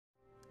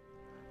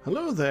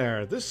Hello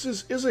there, this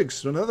is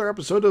Isix with another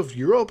episode of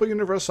Europa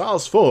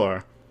Universalis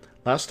 4.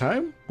 Last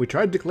time, we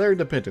tried to declare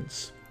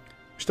independence.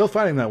 We're still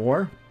fighting that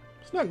war.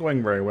 It's not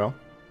going very well.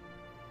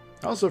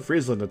 Also,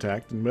 Friesland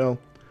attacked, and well,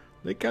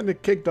 they kinda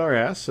kicked our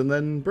ass, and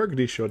then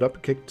Burgundy showed up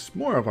and kicked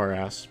more of our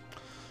ass.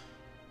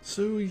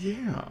 So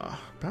yeah,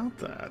 about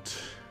that.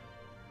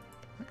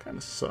 That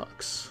kinda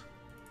sucks.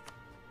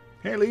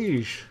 Hey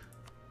liege,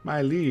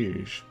 my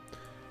liege,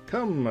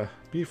 come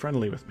be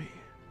friendly with me.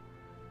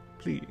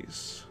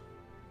 Please.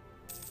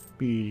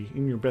 Be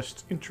in your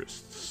best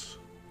interests,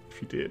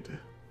 if you did.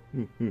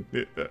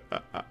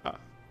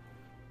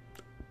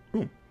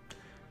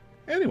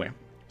 Anyway,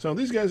 so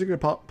these guys are going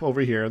to pop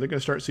over here. They're going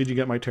to start sieging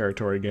at my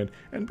territory again.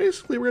 And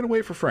basically, we're going to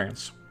wait for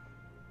France.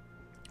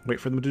 Wait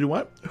for them to do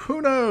what?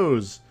 Who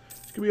knows?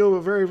 It's going to be a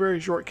very,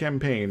 very short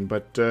campaign,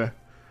 but at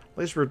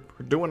least we're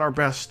doing our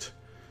best.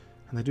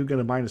 And they do get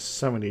a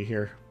 -70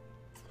 here.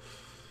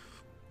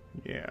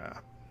 Yeah.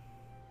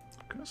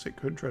 I guess I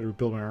could try to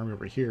rebuild my army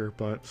over here,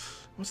 but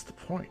what's the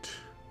point?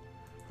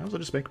 Might as well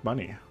just make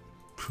money.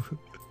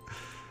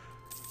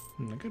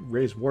 I could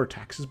raise war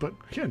taxes, but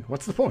again,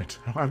 what's the point?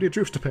 I don't have any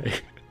troops to pay.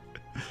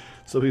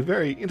 So it'll be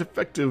very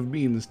ineffective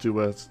means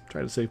to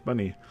try to save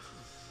money.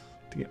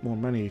 To get more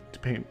money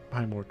to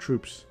buy more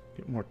troops.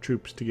 Get more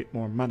troops to get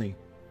more money.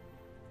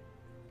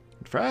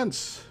 And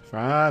France!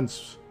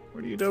 France!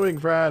 What are you doing,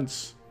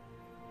 France?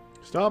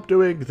 Stop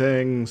doing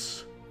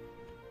things!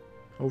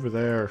 Over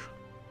there.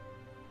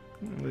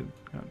 They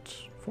got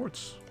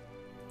forts.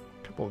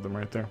 A couple of them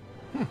right there.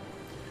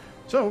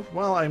 So,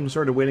 while I'm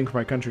sort of waiting for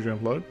my country to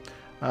implode,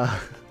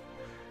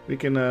 we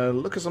can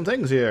look at some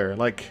things here.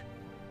 Like,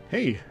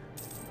 hey,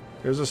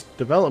 there's this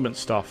development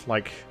stuff,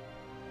 like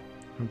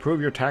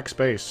improve your tax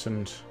base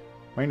and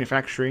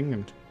manufacturing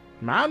and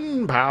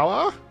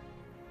manpower.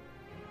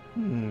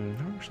 I'm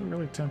actually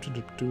really tempted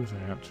to do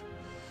that.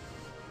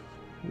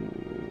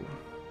 Ooh.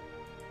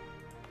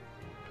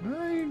 Can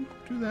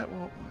I do that?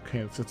 Well, okay,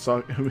 it's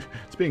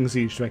being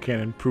sieged, so I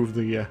can't improve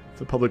the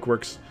public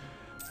works.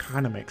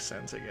 Kind of makes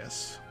sense, I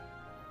guess.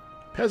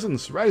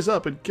 Peasants, rise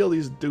up and kill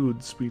these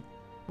dudes. We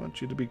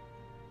want you to be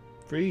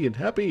free and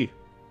happy.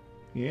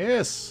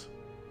 Yes.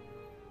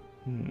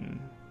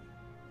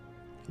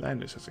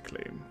 Landis has a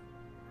claim.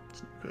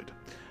 It's not good.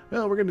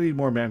 Well, we're going to need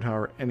more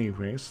manpower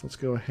anyways. Let's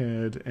go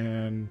ahead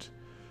and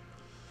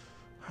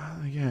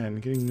again,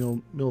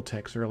 getting mill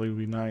techs early would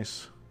be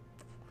nice.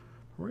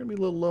 We're going to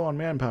be a little low on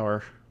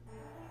manpower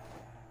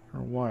for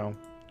a while.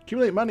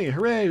 Accumulate money!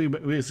 Hooray!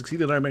 We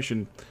succeeded our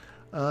mission.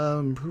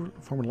 Form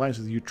an alliance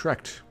with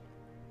Utrecht.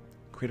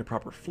 Create a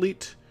proper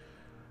fleet.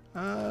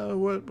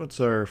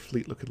 What's our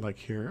fleet looking like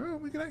here? Oh,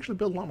 we can actually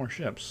build a lot more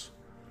ships.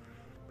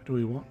 But do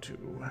we want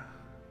to?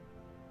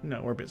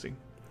 No, we're busy.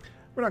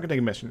 We're not going to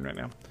take a mission right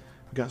now.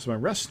 We got some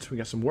unrest. We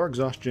got some war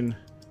exhaustion.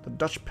 The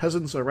Dutch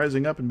peasants are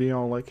rising up and being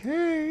all like,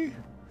 hey!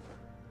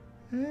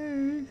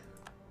 Hey!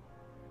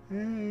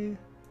 Hey!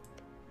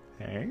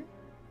 Hey?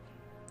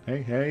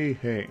 Hey, hey,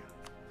 hey.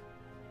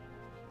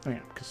 Oh yeah,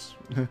 because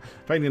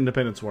fighting the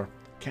independence war.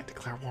 Can't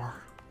declare war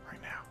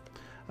right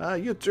now.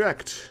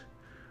 Utrecht.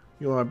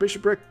 You are a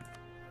bishopric,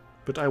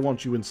 but I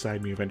want you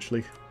inside me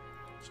eventually.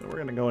 So we're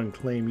gonna go and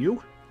claim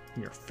you.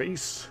 In your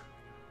face.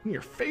 In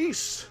your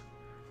face!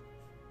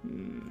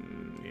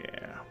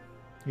 Yeah.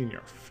 In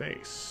your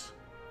face.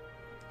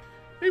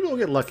 Maybe we'll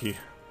get lucky.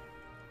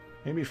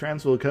 Maybe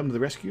France will come to the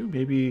rescue.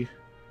 Maybe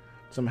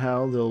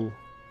somehow they'll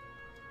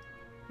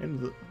end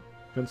the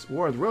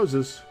War of the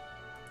Roses.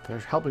 They're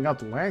helping out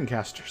the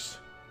Lancasters.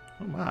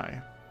 Oh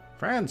my.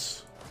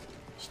 France!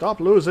 Stop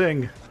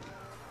losing!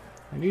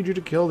 I need you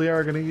to kill the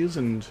Aragonese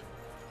and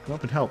come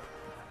up and help.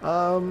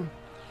 You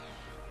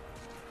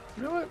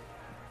know what?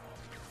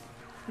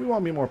 We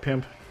want me more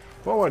pimp.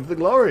 Forward to the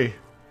glory!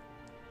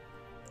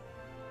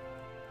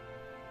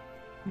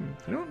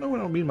 I don't know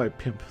what I mean by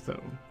pimp,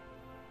 though.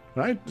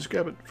 When I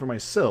describe it for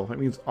myself, it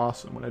means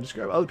awesome. When I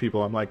describe other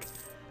people, I'm like,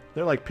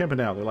 they're like pimping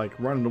out. They're like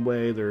running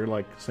away. They're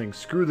like saying,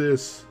 screw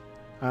this.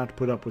 I have to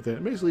put up with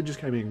it. Basically just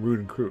kind of being rude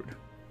and crude.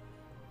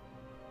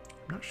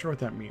 I'm not sure what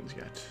that means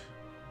yet.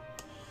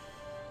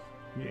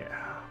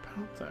 Yeah,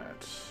 about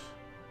that.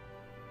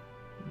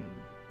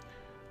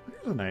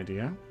 Here's an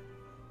idea.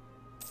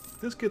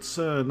 This gets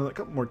another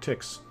couple more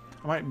ticks.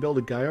 I might build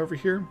a guy over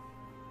here.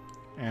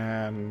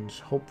 And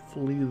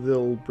hopefully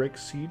they'll break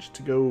siege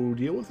to go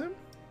deal with him.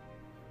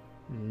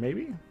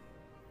 Maybe.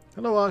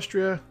 Hello,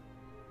 Austria.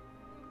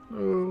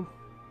 Hello.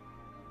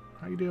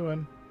 How you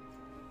doing?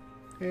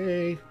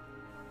 Hey.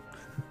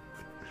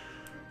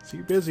 So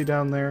you're busy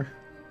down there.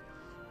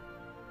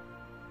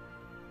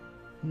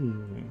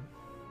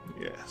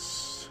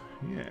 Yes.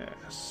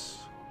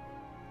 Yes.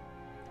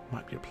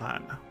 Might be a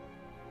plan.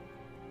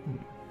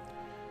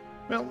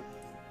 Well,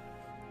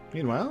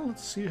 meanwhile,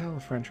 let's see how the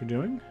French are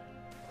doing.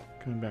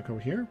 Coming back over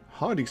here.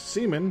 Hardy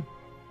seamen.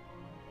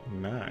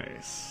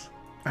 Nice.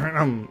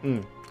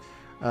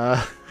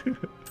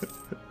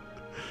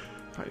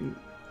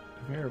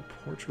 There,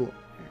 Portugal.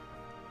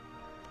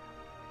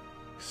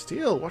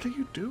 Steel, what are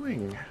you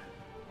doing?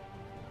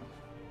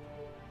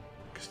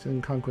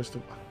 Castilian conquest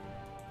of...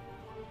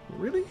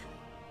 Really?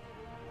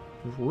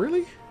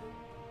 Really?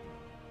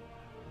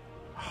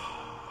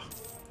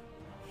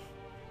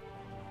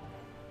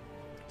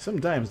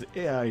 Sometimes the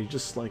AI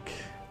just like,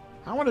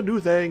 I want to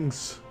do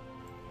things.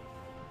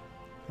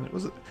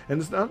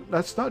 And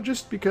that's not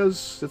just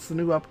because it's the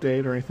new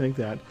update or anything like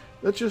that.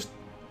 That's just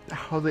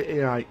how the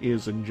AI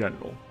is in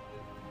general.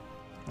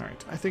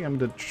 Alright, I think I'm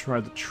going to try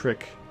the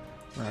trick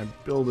where I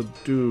build a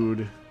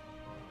dude.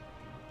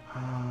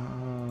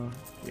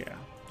 Yeah,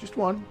 just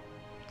one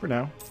for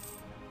now.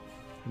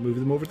 Move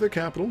them over to the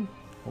capital.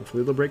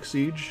 Hopefully they'll break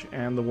siege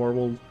and the war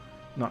will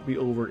not be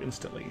over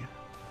instantly.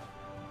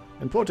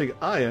 Importing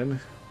iron.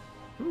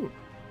 Ooh.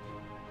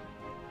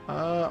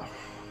 I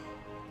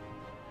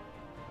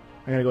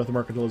gotta go with the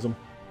mercantilism.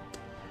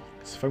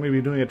 Because if I'm gonna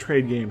be doing a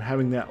trade game,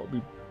 having that will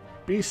be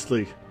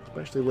beastly,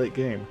 especially late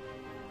game.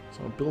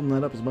 So I'm building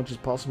that up as much as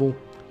possible.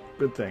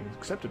 Good thing.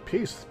 Accepted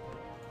peace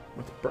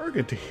with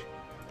Burgundy.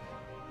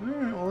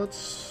 Alright, well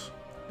that's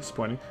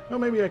disappointing. Well,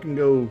 maybe I can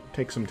go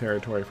take some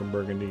territory from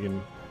Burgundy and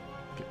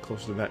get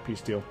closer to that peace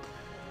deal.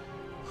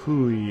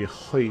 Hooey,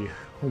 hoy,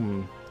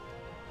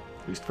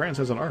 At least France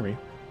has an army.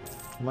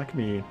 Like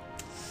me.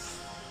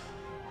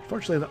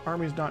 Unfortunately, the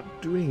army's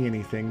not doing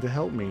anything to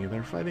help me.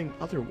 They're fighting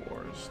other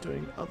wars,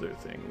 doing other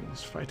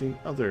things, fighting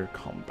other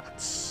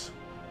combats.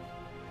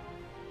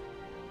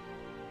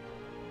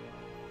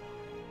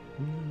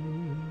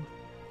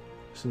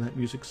 Isn't that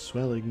music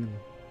swelling and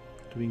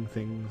doing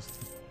things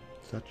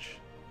such?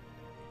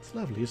 It's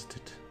lovely, isn't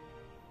it?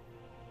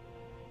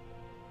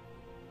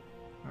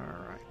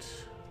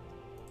 Alright.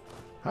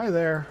 Hi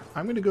there.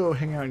 I'm going to go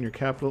hang out in your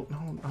capital.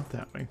 No, not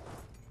that way.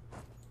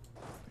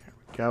 There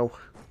we go.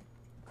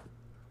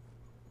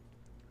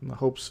 In the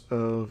hopes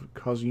of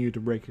causing you to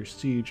break your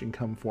siege and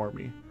come for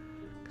me.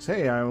 Because,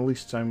 hey, at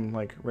least I'm,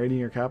 like, raiding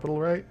your capital,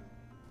 right?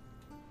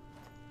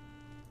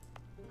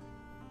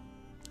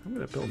 I'm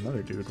going to build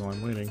another dude while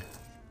I'm waiting.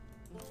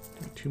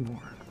 Give me 2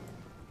 more.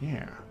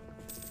 Yeah.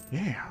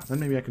 Yeah. Then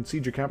maybe I can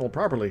siege your capital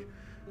properly.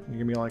 And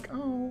you're going to be like,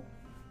 oh.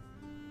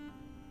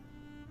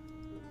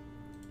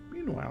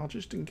 Meanwhile,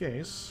 just in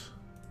case,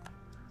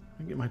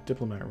 let me get my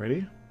diplomat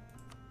ready.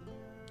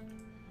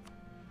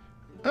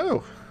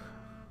 Oh!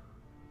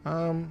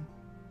 I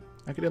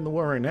could end the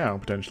war right now,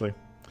 potentially.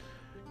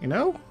 You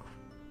know?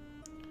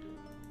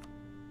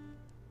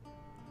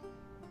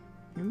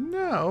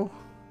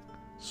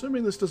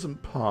 Assuming this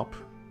doesn't pop.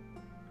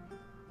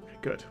 Okay,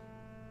 good.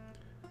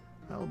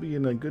 I'll be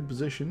in a good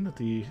position at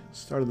the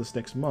start of this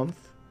next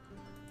month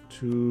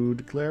to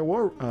declare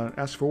war,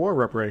 ask for war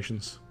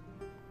reparations.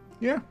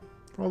 Yeah,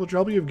 for all the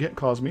trouble you've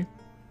caused me.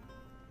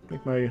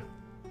 Make my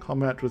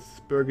combat with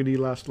Burgundy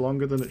last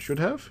longer than it should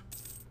have.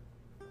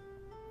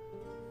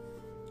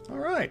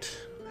 Alright.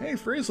 Hey,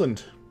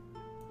 Friesland.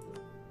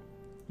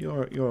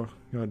 You're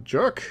a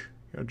jerk.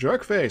 You're a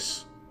jerk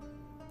face.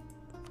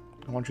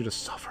 I want you to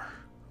suffer.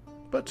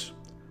 But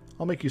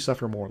I'll make you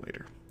suffer more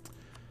later.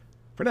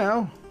 For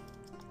now,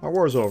 our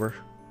war's over.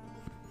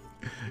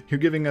 You're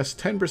giving us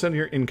 10% of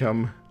your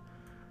income.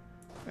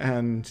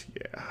 And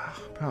yeah,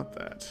 about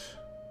that.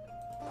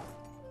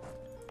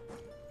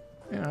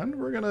 And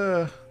we're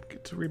gonna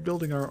get to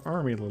rebuilding our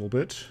army a little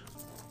bit.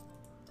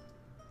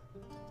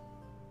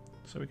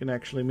 So we can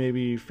actually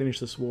maybe finish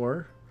this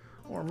war.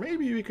 Or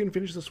maybe we can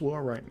finish this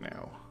war right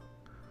now.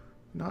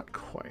 Not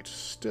quite.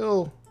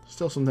 Still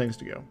some things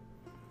to go.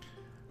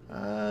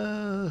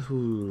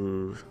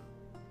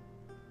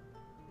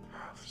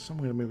 Some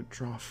way to maybe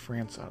draw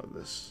France out of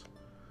this.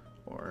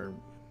 Or,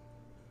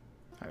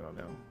 I don't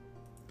know.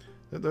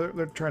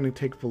 They're trying to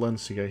take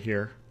Valencia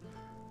here.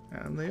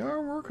 And they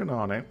are working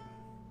on it.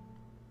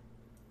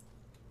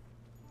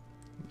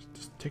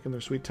 Just taking their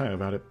sweet time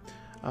about it.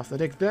 If they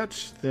take that,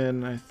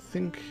 then I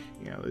think,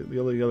 yeah,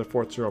 the other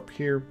forts are up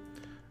here.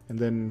 And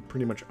then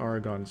pretty much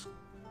Aragon's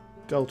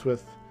dealt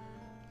with.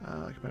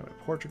 Combined with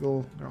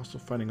Portugal. They're also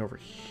fighting over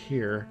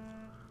here.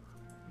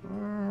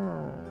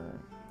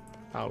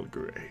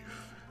 Algrave.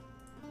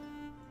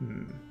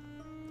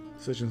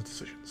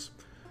 Decisions.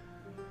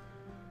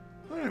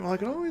 Alright, well I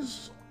can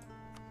always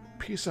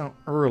peace out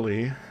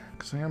early,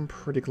 because I am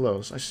pretty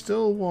close. I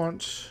still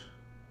want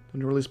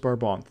them to release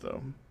Brabant,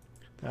 though.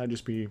 That'd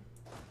just be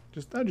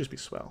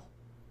swell.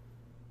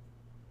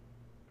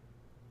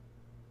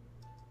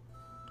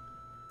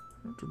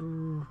 As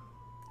for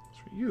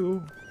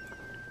you,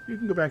 you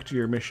can go back to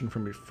your mission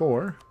from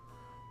before,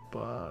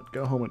 but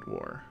go home at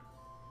war.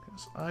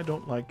 Because I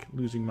don't like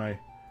losing my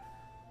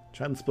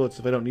transports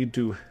if I don't need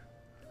to.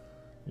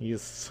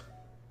 Yes.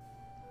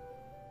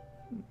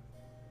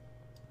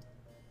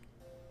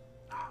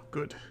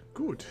 Good.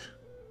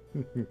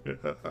 Of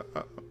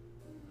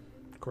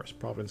course,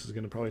 Providence is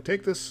going to probably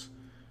take this.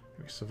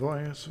 Maybe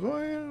Savoy,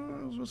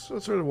 what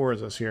sort of war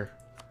is this here?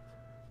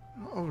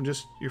 Oh,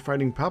 just, you're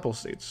fighting Papal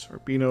States,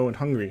 Urbino and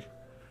Hungary.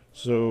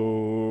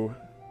 So,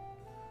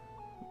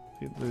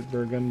 the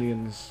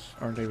Burgundians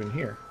aren't even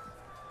here.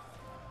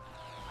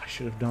 I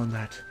should have known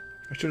that.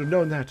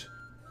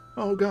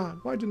 Oh god,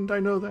 why didn't I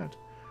know that?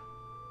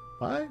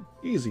 Why?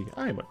 Easy.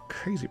 I am a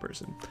crazy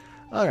person.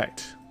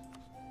 Alright.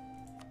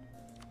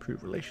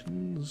 Improve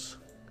relations.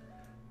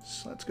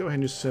 So let's go ahead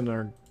and just send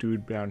our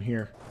dude down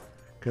here.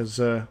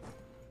 Because,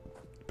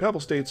 Papal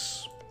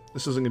States,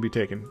 this isn't going to be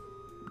taken.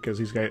 Because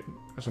he's not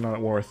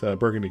at war with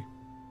Burgundy.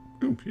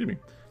 Ooh, excuse me.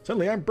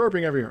 Suddenly I'm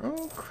burping everywhere.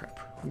 Oh,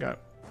 crap. We got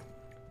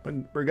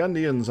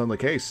Burgundians on the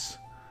case.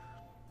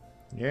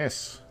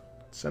 Yes.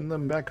 Send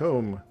them back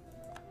home.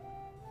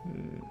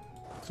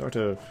 Sort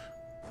of.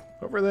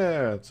 Over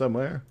there,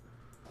 somewhere.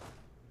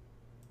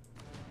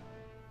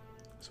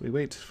 So we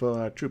wait for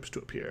our troops to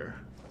appear.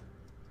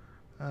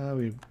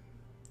 We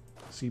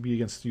CB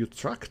against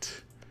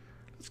Utrecht.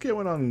 Let's get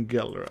one on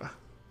Gelra.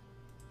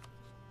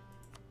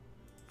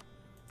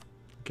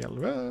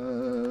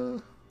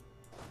 Gelra.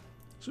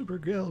 Super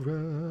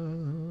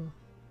Gelra.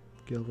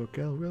 Gelra,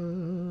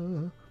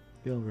 Gelra.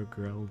 Gelra,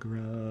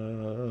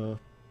 Gelra.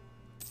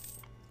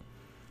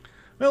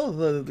 Well,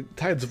 the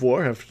tides of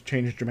war have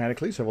changed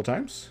dramatically several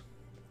times.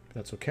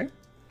 That's okay.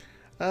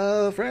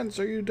 France,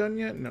 are you done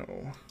yet? No.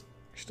 You're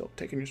still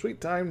taking your sweet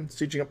time,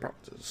 sieging up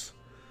provinces.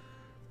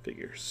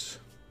 Figures.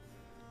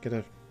 Get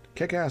a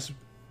kick-ass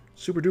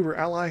super-duper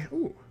ally.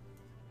 Ooh.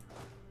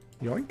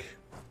 Yoink.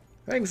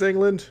 Thanks,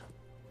 England.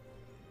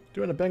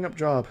 Doing a bang-up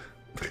job.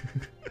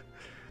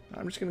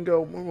 I'm just gonna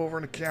go move over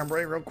into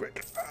Cambrai real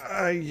quick.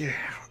 Yeah.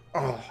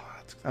 Oh,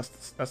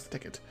 that's the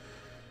ticket.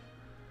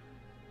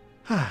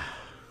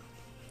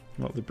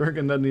 Well, the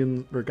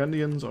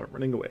Burgundians are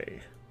running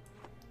away.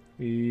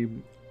 We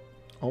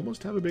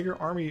almost have a bigger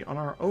army on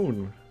our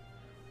own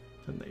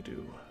than they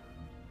do.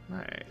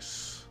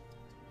 Nice.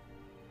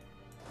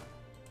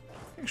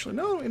 Actually,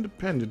 no,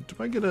 independent. Do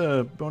I get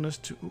a bonus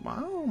to...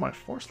 Oh, my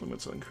force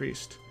limits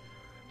increased.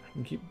 I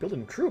can keep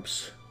building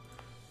troops.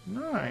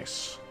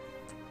 Nice.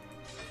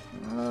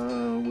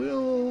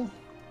 We'll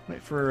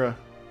wait for a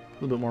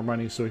little bit more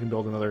money so we can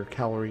build another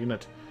cavalry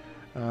unit.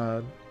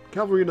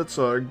 Cavalry units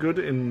are good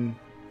in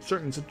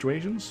certain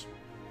situations.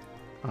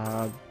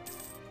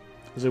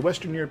 As a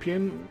Western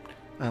European,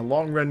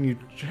 long run you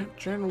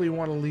generally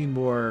want to lean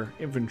more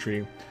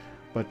infantry,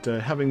 but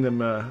having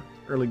them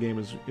early game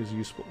is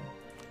useful.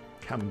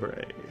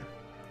 Cambrai.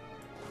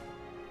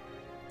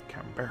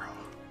 Canberra.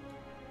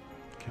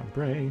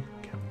 Cambrai.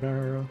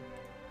 Canberra.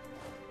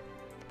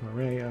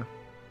 Maria.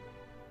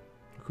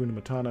 Hakuna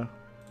Matata.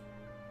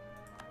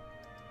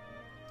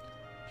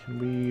 Can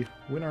we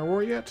win our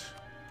war yet?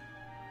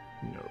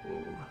 No.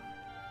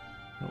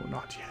 No,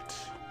 not yet.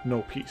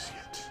 No peace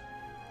yet.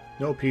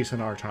 No peace in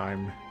our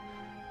time.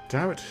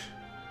 Damn it.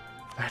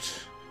 That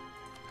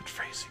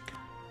phrasing.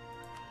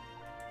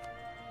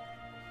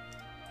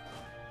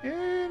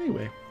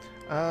 Anyway.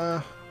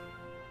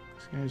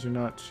 These guys are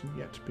not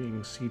yet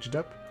being sieged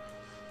up.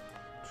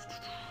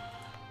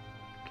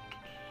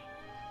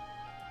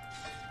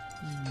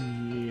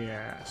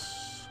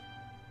 Yes.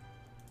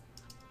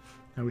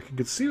 Now we can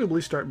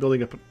conceivably start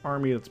building up an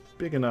army that's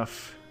big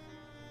enough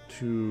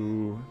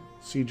to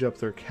siege up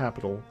their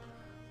capital,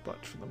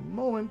 but for the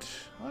moment,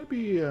 I'd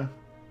be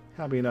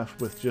happy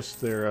enough with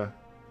just their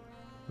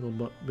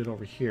little bit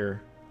over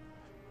here.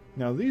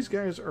 Now these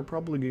guys are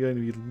probably going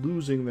to be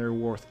losing their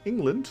war with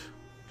England,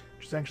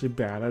 which is actually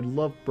bad. I'd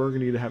love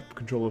Burgundy to have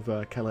control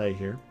of Calais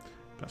here.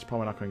 That's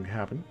probably not going to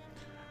happen.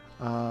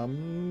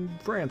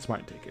 France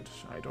might take it.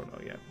 I don't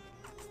know yet.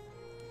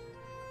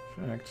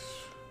 In fact,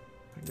 if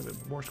I can get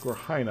a war score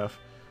high enough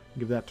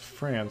and give that to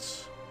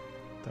France,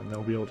 then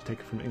they'll be able to take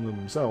it from England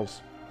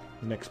themselves.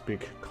 The next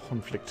big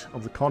conflict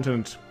of the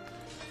continent.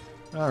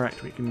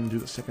 Alright, we can do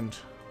the second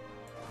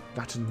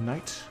Latin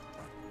Night.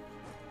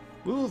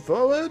 Move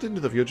forward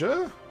into the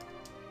future.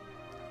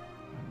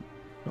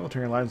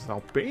 Military alliance with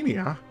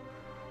Albania?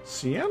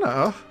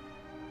 Siena?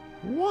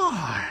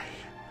 Why?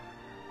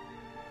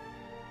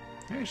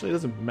 Actually, it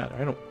doesn't matter.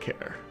 I don't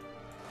care.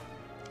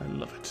 I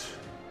love it.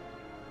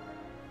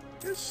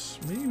 Guess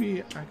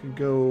maybe I could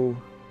go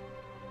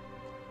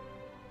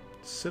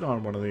sit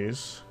on one of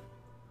these.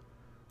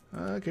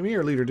 Come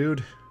here, leader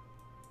dude.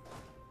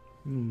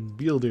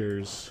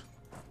 Builders.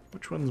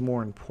 Which one's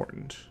more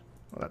important?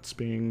 Well, that's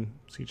being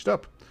sieged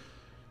up.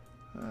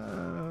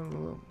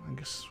 Well, I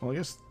guess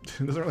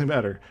it doesn't really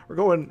matter. We're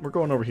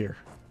going over here.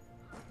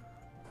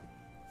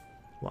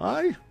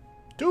 Why?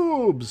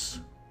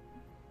 Tubes!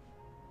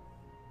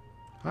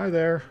 Hi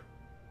there.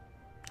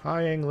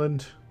 Hi,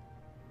 England.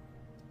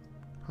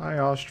 Hi,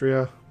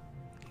 Austria.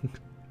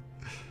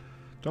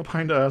 Don't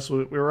mind us.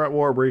 We were at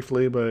war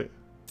briefly, but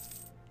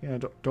yeah,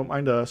 don't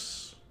mind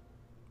us.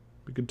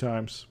 Be good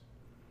times.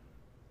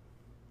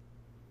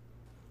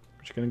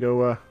 We're just gonna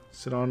go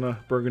sit on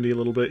Burgundy a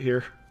little bit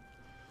here.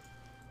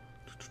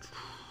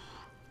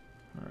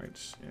 All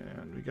right,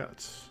 and we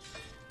got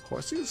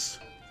horses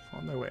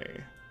on their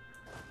way.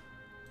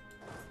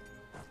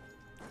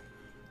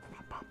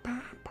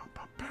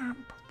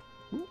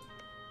 Ooh.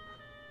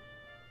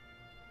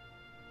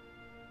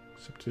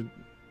 Accepted.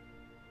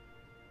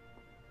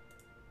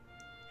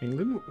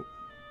 England?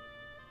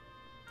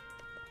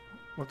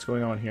 What's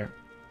going on here?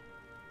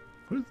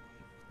 What?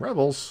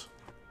 Rebels?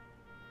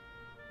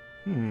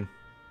 I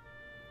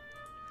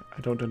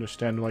don't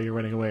understand why you're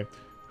running away.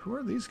 Who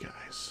are these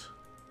guys?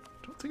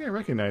 I don't think I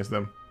recognize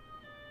them.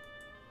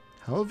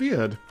 How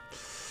weird.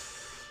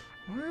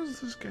 Where is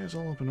this guy's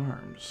all up in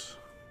arms?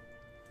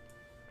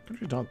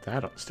 Country's not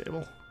that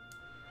unstable.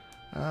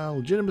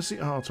 Legitimacy.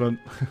 Oh, it's my,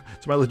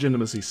 it's my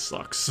legitimacy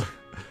sucks.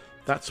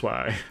 That's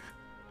why.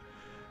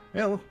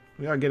 Well,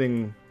 we are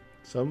getting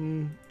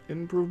some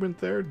improvement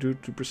there due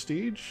to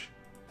prestige.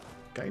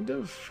 Kind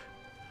of.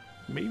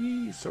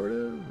 Maybe, sort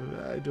of.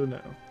 I don't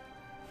know.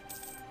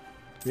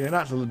 We are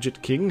not a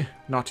legit king.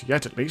 Not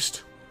yet, at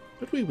least.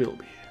 But we will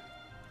be.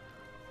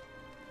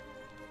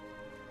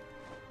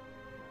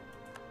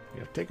 We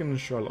have taken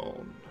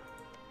Charlon.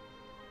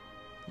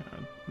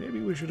 Maybe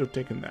we should have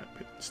taken that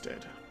bit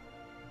instead.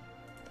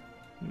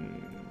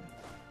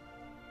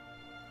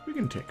 We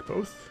can take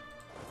both.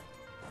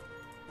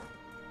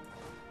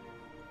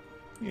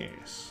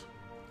 Yes.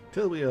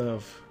 Till we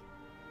have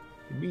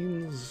the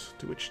means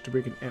to which to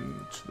bring an end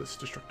to this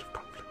destructive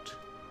conflict.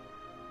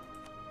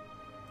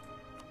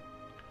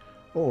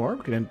 Or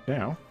we can end it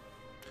now.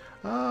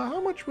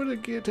 How much would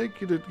it take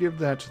you to give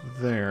that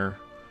there?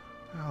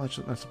 Oh,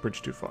 that's a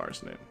bridge too far,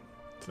 isn't it?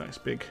 It's a nice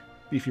big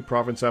beefy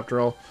province after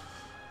all.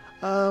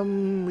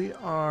 We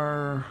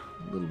are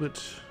a little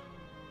bit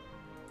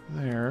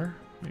there.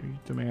 Maybe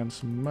demand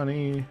some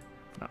money.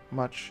 Not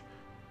much.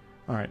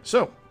 Alright,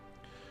 so.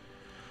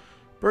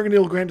 Burgundy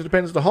will grant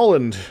independence to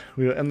Holland.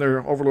 We will end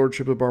their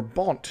overlordship of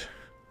Brabant.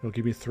 It'll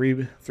give me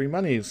three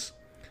monies.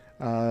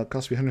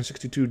 Cost me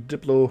 162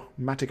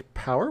 diplomatic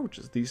power, which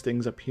is these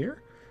things up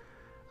here.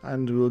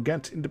 And we'll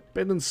get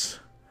independence.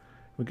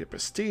 We'll get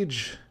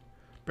prestige.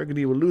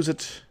 Burgundy will lose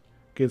it.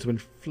 Gain some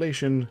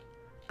inflation.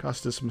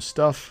 Cost us some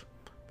stuff.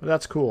 But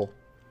that's cool.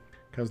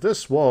 Because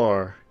this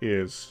war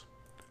is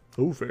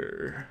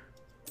over.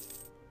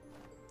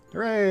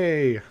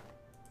 Hooray!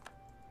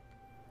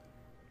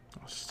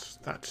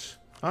 That.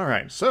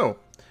 Alright, so.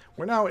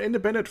 We're now an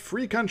independent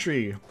free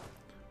country.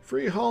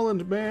 Free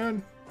Holland,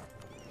 man.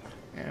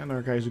 And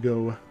our guys will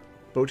go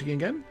boating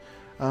again.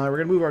 We're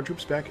going to move our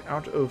troops back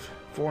out of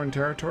foreign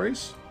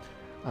territories.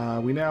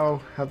 We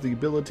now have the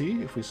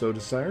ability, if we so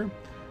desire,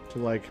 to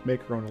like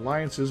make our own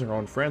alliances, our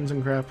own friends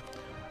and crap.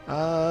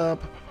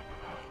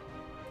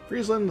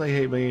 Friesland, they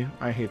hate me.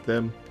 I hate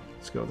them.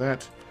 Let's go with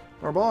that.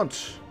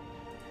 Brabant.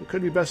 We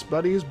could be best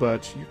buddies,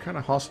 but you're kind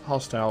of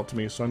hostile to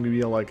me, so I'm going to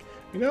be like,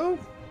 you know,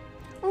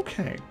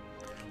 okay,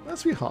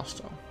 let's be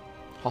hostile.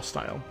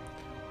 Hostile.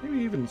 Maybe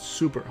even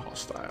super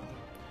hostile.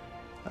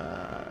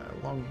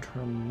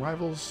 Long-term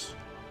rivals.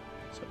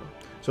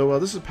 So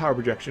this is power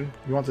projection.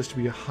 You want this to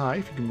be high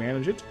if you can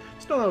manage it.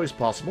 It's not always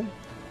possible,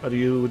 but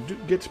you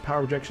get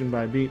power projection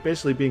by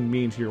basically being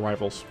mean to your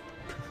rivals.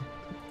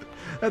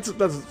 that's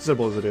as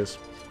simple as it is.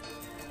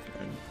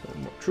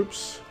 And more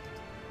troops.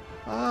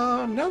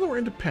 Now that we're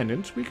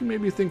independent, we can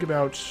maybe think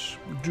about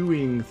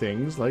doing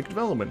things like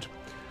development.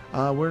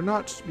 We're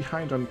not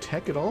behind on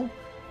tech at all. In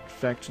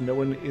fact, no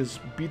one is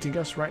beating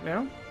us right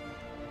now,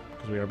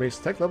 because we are base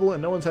tech level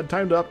and no one's had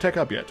time to up tech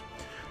up yet.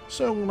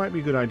 So it might be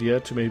a good idea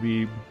to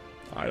maybe,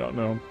 I don't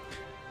know,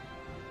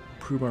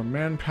 improve our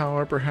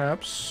manpower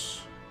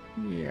perhaps.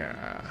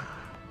 Yeah.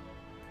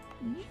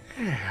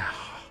 Yeah.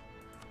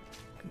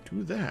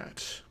 Do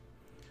that.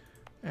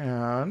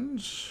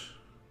 And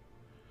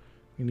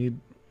we need,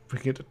 if we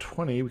can get to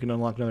 20, we can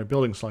unlock another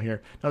building slot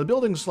here. Now the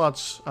building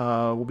slots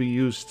will be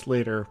used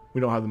later.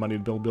 We don't have the money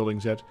to build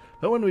buildings yet.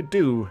 But when we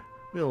do,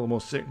 we'll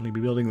most certainly be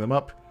building them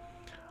up.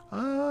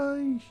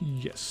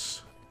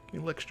 Yes. A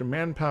little extra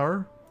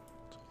manpower.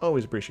 It's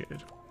always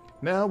appreciated.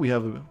 Now we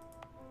have a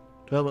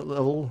development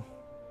level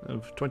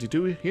of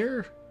 22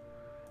 here.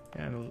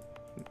 And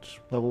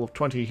a level of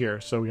 20 here.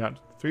 So we got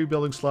 3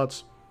 building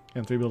slots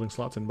and 3 building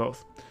slots in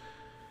both.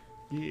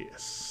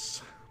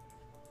 Yes.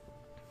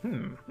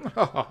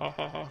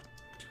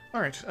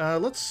 Alright,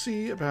 let's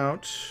see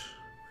about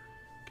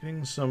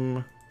getting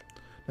some...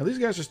 Now these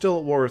guys are still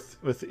at war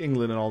with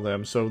England and all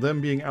them, so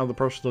them being out of the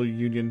personal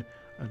union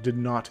did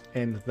not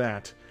end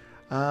that.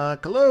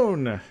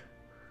 Cologne!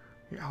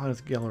 You're out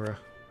with Galera.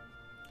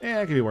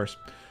 Yeah, it could be worse.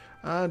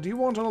 Do you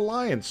want an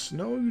alliance?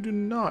 No, you do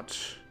not.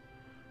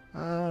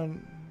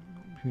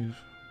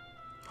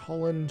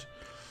 Holland.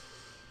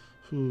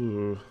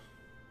 Ooh.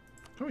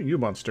 How are you,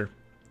 monster?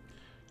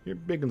 You're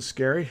big and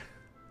scary.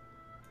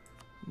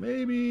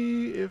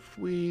 Maybe if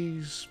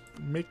we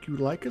make you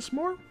like us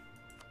more?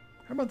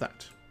 How about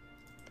that?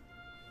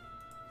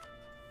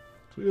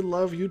 So we would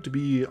love you to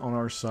be on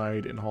our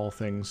side in all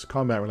things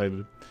combat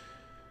related.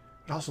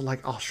 I'd also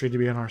like Austria to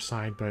be on our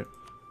side, but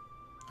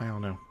I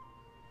don't know.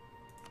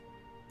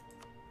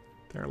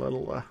 They're a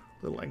little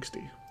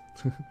angsty.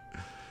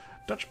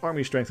 Dutch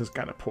army strength is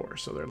kind of poor,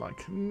 so they're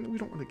like, we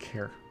don't really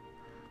care.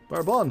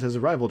 Brabant has a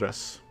rival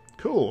dress.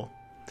 Cool.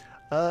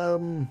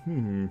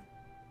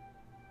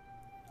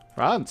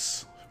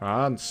 France.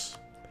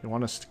 You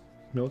want us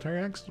military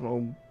acts?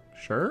 Well,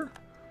 sure.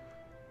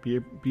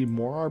 Be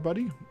more our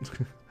buddy.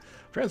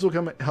 France will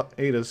come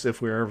aid us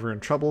if we're ever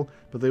in trouble,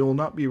 but they will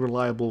not be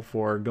reliable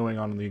for going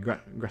on the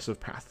aggressive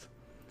path.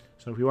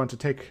 So if we want to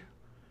take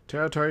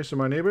territories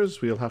from our neighbors,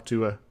 we'll have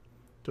to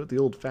do it the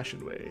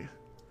old-fashioned way.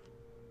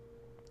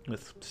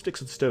 With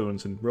sticks and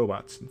stones and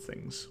robots and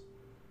things.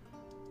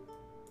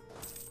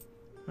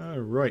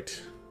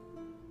 Alright.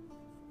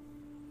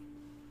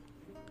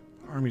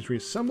 Army's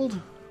reassembled.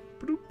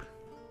 Boop.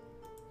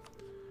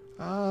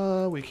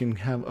 We can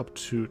have up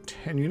to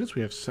 10 units.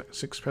 We have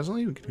 6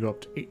 presently. We can go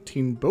up to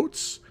 18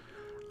 boats.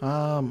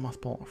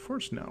 Mothball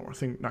forts. No, we're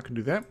not going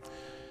to do that.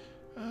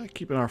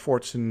 Keeping our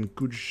forts in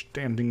good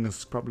standing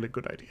is probably a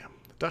good idea.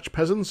 The Dutch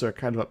peasants are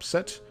kind of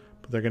upset,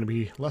 but they're going to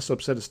be less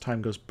upset as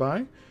time goes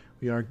by.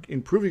 We are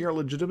improving our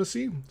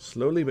legitimacy,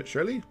 slowly but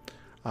surely.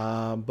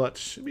 But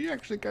it'd be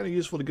actually kind of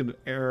useful to get an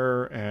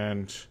heir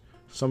and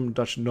some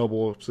Dutch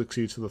noble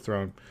succeeds to the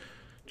throne.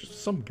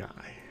 Just some guy,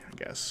 I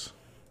guess.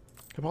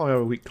 He'll probably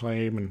have a weak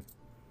claim, and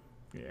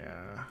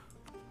yeah.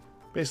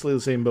 Basically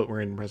the same boat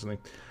we're in presently.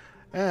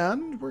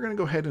 And we're going to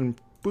go ahead and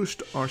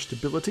boost our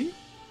stability.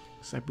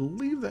 So I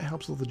believe that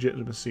helps with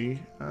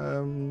legitimacy.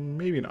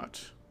 Maybe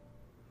not.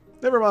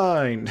 Never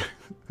mind!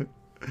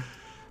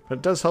 But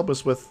it does help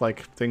us with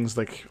like things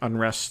like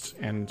unrest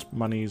and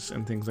monies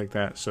and things like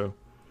that. So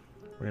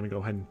we're going to go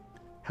ahead and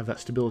have that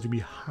stability be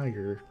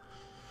higher.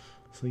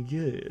 So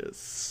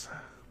yes.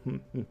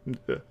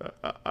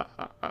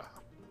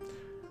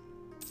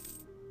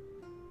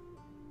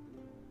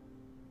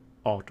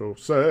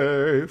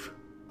 Autosave.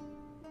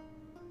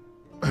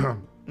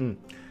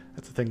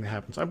 That's the thing that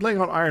happens. I'm playing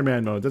on Iron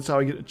Man mode. That's how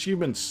I get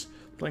achievements.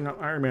 Playing on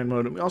Iron Man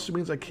mode. It also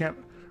means I can't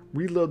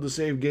reload the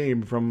save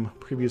game from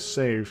previous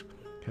save.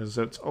 Because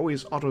it's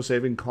always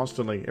auto-saving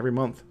constantly, every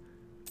month.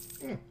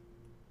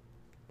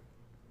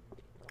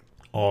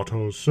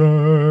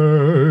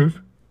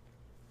 Autosave.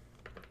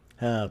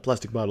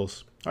 Plastic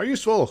bottles are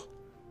useful.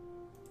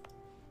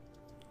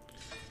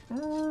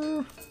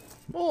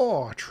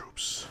 More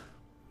troops.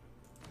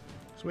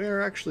 So we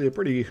are actually a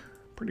pretty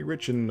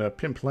rich in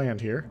pimp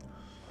land here.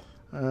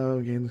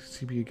 Again,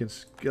 CB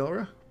against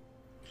Gelra.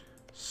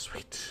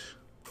 Sweet.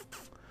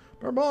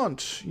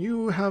 Barbant,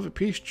 you have a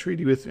peace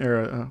treaty with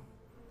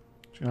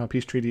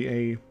peace treaty,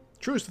 a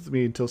truce with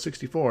me until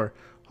 64.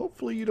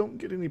 Hopefully you don't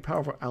get any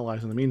powerful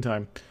allies in the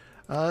meantime.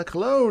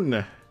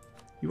 Cologne,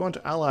 you want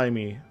to ally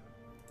me.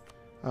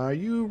 Are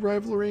you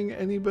rivaling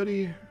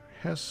anybody?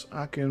 Hesse,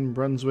 Aachen,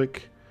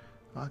 Brunswick,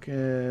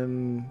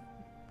 Aachen...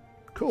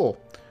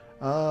 Cool.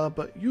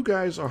 But you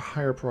guys are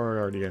higher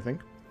priority, I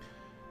think.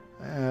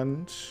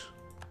 And...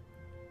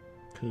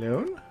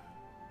 Cologne?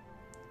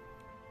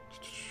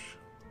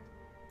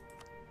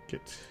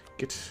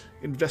 Get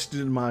invested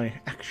in my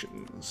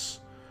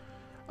actions.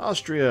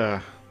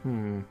 Austria.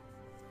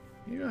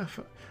 Yeah,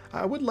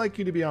 I would like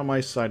you to be on my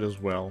side as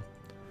well.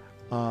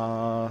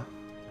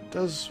 It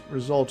does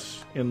result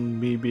in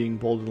me being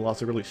pulled into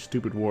lots of really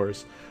stupid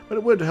wars, but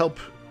it would help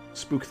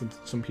spook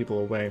some people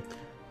away,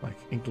 like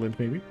England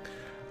maybe,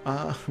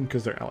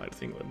 because they're allied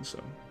with England.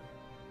 So,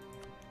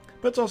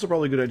 but it's also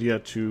probably a good idea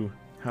to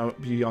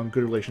be on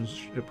good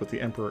relationship with the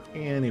Emperor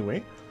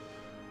anyway.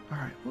 All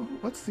right, well,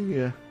 what's the?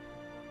 A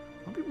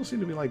lot of people seem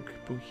to be like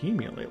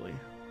Bohemia lately.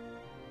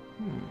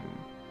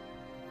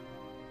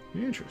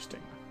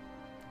 Interesting.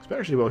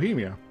 Especially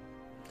Bohemia.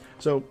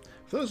 So,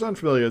 for those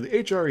unfamiliar, the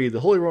HRE, the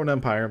Holy Roman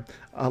Empire,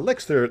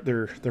 elects their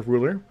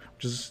ruler,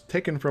 which is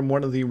taken from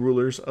one of the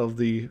rulers of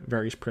the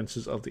various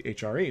princes of the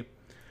HRE.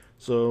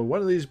 So,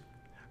 one of these,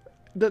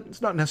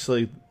 it's not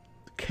necessarily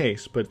the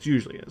case, but it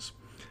usually is.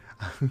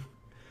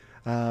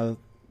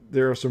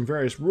 There are some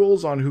various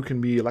rules on who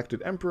can be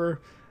elected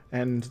emperor,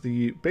 and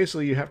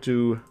basically you have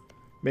to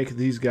make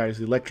these guys,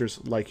 the electors,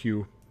 like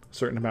you a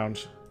certain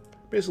amount,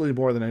 basically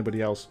more than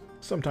anybody else.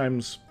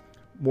 Sometimes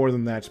more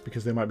than that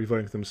because they might be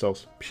voting for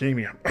themselves.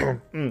 Bohemia.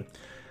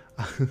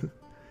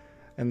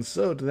 And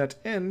so to that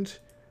end,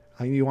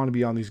 you want to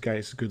be on these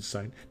guys' good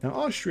side. Now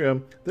Austria,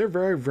 they're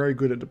very, very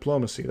good at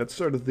diplomacy. That's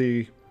sort of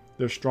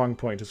their strong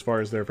point as far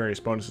as their various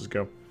bonuses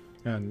go.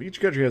 And each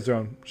country has their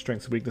own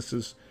strengths and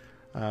weaknesses.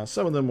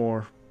 Some of them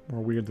more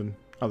weird than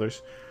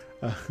others.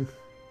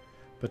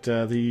 But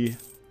the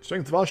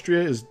strength of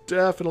Austria is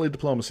definitely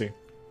diplomacy.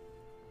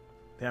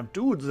 They have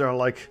dudes that are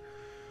like,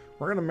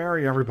 we're going to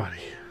marry everybody.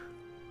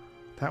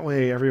 That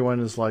way everyone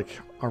is like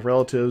our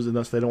relatives, and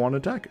thus they don't want to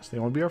attack us. They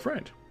want to be our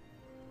friend.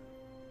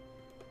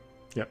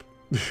 Yep.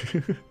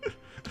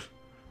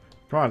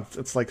 Come on,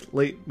 it's like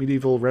late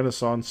medieval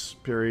Renaissance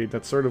period.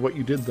 That's sort of what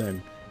you did then.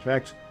 In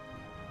fact,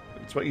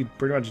 it's what you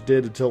pretty much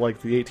did until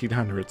like the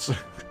 1800s.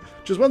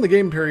 Which is when the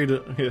game period,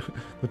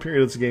 the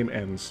period of this game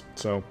ends.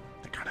 So,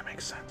 that kind of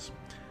makes sense.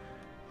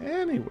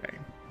 Anyway,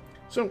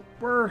 so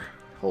we're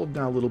holding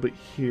down a little bit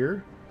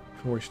here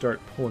before we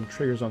start pulling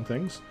triggers on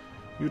things.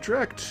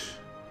 Utrecht,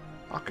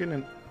 Aachen,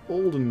 and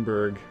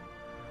Oldenburg.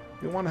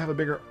 We want to have a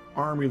bigger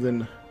army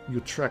than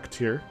Utrecht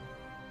here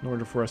in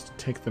order for us to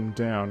take them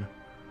down.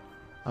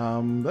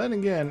 Then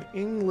again,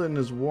 England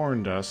has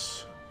warned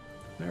us.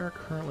 They're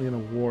currently in a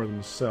war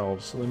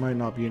themselves, so they might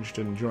not be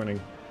interested in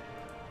joining.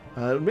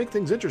 It would make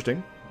things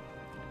interesting.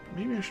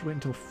 Maybe I should wait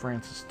until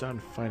France is done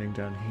fighting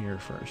down here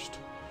first.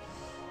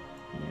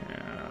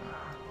 Yeah.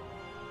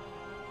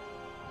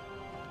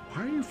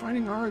 Why are you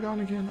fighting Aragon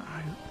again?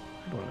 I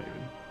don't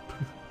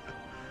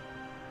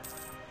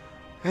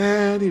even.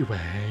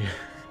 Anyway.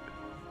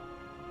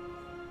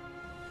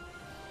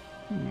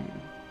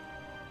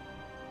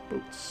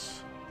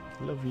 Boats.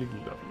 Lovely,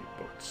 lovely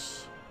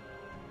boats.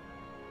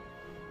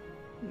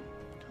 Is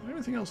there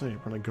anything else I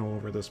want to go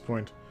over at this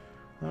point?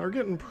 We're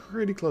getting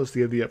pretty close to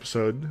the end of the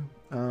episode.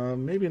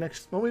 Maybe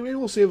maybe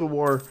we'll save a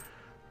war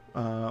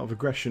of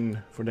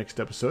aggression for next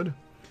episode.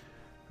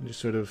 And just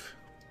sort of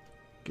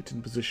get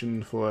in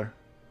position for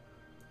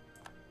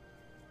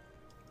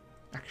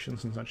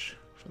actions and such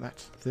for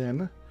that.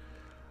 Then,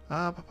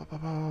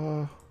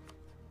 Austria,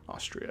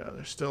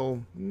 they're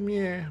still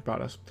meh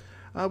about us.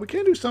 We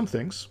can do some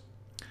things.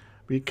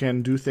 We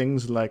can do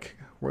things like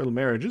royal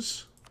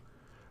marriages.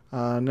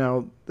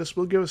 Now, this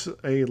will give us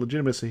a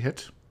legitimacy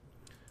hit,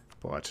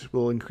 but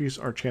will increase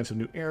our chance of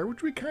new heir,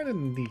 which we kind of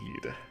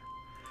need.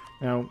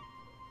 Now,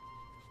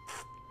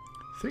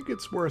 I think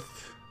it's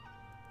worth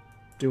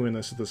doing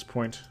this at this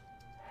point.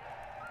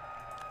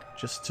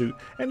 Just to...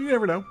 And you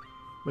never know.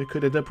 We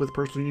could end up with a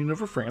personal union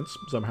over France,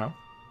 somehow.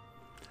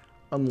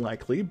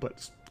 Unlikely,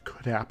 but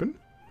could happen.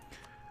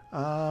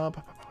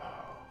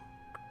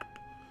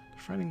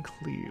 Fighting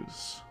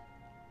Cleves.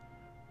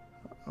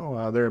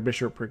 Oh, they're a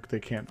bishopric. They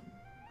can't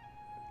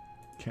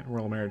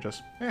royal marriage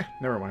us.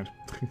 Never mind.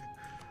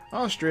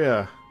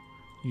 Austria,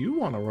 you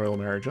want to royal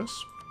marriage us?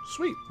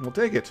 Sweet, we'll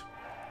take it.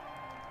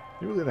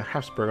 Maybe we'll get a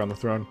Habsburg on the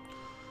throne,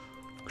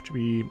 which would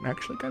be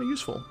actually kind of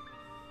useful.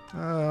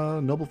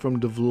 Noble from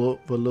de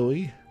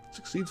Valois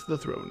succeeds to the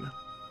throne.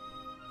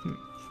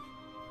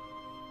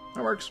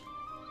 That works.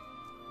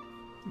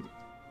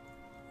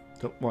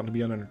 Don't want to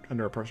be under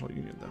a personal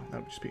union, though.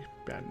 That would just be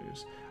bad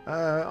news.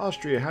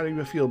 Austria, how do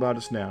you feel about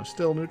us now?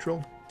 Still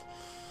neutral?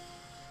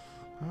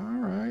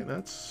 Alright,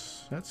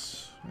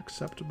 that's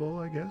acceptable,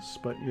 I guess.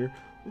 But you're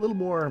a little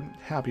more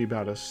happy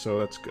about us, so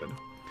that's good.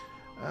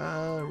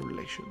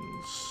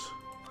 Relations.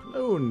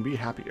 Cologne, be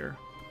happier.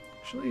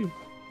 Actually,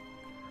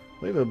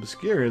 we have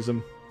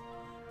obscurism.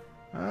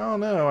 I don't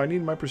know, I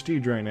need my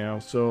prestige right now,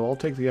 so I'll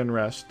take the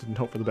unrest and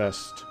hope for the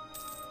best.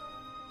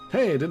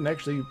 Hey, it didn't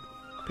actually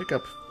pick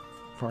up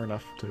far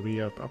enough to be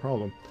a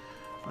problem.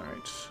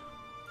 Alright.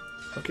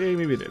 Okay,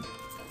 maybe it did.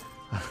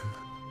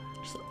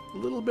 Just a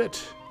little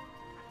bit.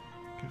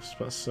 Gives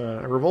us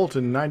a revolt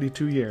in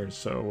 92 years,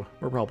 so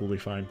we're probably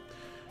fine.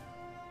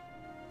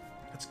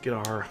 Let's get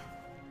our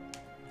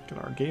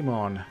game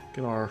on.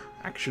 Get our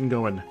action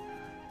going.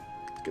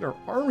 Let's get our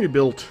army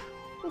built.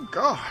 Oh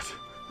god.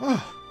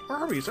 Oh,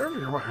 armies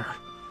everywhere.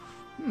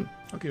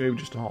 Okay, maybe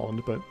just in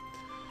Holland, but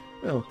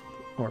well,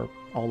 or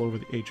all over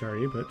the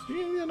HRE, but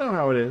you know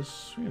how it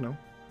is, you know.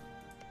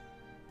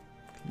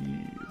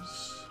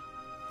 Please.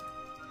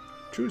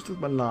 Truce with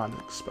Milan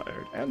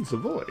expired. And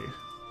Savoy.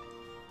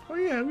 Oh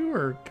yeah, we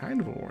were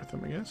kind of at war with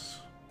them, I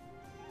guess.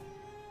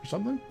 Or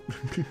something?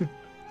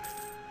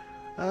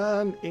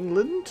 And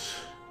England.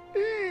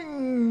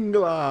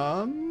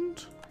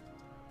 England!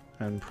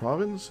 And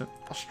Provence, and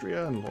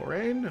Austria, and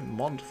Lorraine, and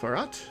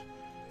Montferrat.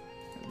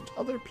 And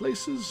other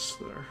places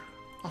that are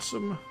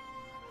awesome.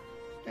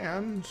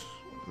 And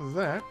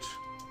that,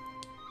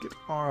 get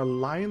our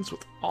alliance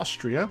with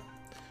Austria.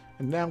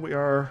 And now we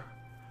are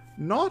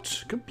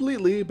not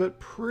completely, but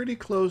pretty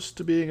close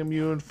to being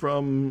immune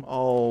from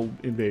all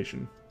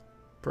invasion.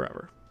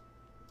 Forever.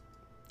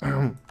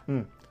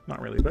 Not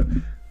really, but...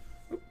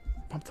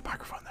 Bump the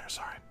microphone there,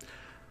 sorry.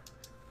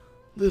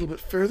 A little bit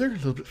further, a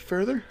little bit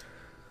further.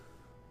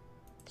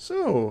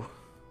 So,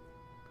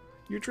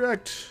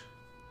 Utrecht,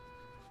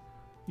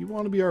 you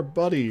want to be our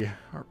buddy,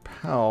 our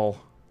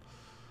pal.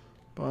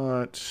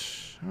 But,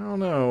 I don't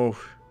know.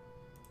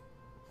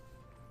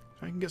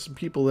 If I can get some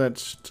people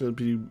to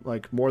be,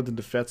 like, more than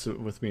defensive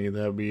with me,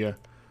 that'd be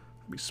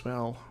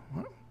swell.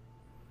 What?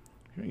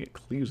 Maybe I get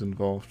Cleves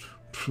involved.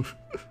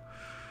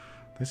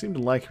 They seem to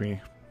like me.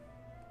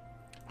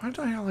 Why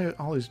don't I ally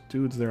all these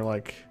dudes? They're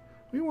like,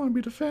 we want to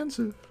be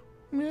defensive.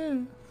 Yeah.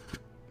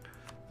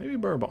 Maybe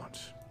Bourbon.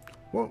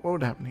 What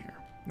would happen here?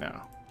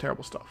 No.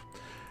 Terrible stuff.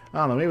 I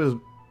don't know. Maybe it was a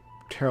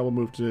terrible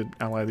move to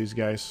ally these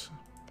guys.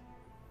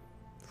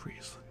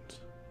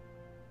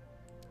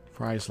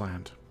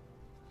 Friesland.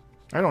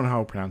 I don't know how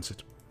to pronounce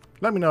it.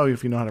 Let me know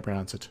if you know how to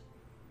pronounce it.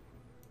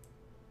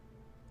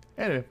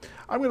 Anyway,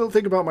 I'm going to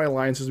think about my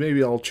alliances.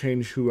 Maybe I'll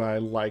change who I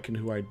like and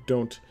who I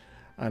don't.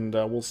 And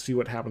we'll see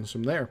what happens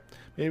from there.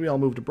 Maybe I'll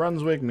move to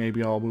Brunswick.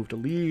 Maybe I'll move to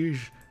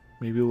Liege.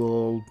 Maybe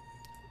we'll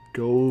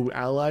go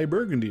ally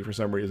Burgundy for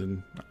some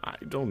reason. I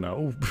don't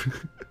know.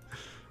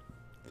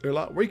 They're a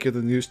lot weaker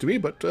than they used to be,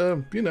 but,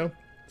 you know,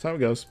 that's how it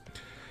goes.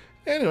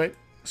 Anyway,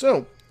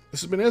 so,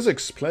 this has been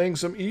Essex playing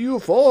some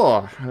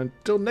EU4.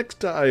 Until next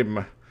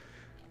time,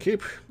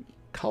 keep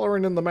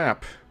coloring in the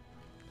map.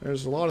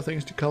 There's a lot of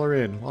things to color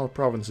in, a lot of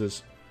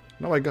provinces.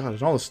 Oh my god,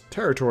 and all this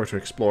territory to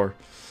explore.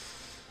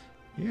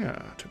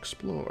 Yeah, to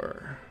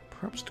explore.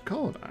 Perhaps to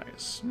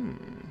colonize.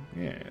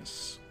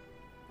 Yes.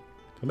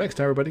 Till next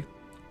time, everybody.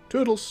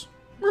 Toodles.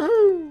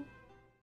 Woohoo!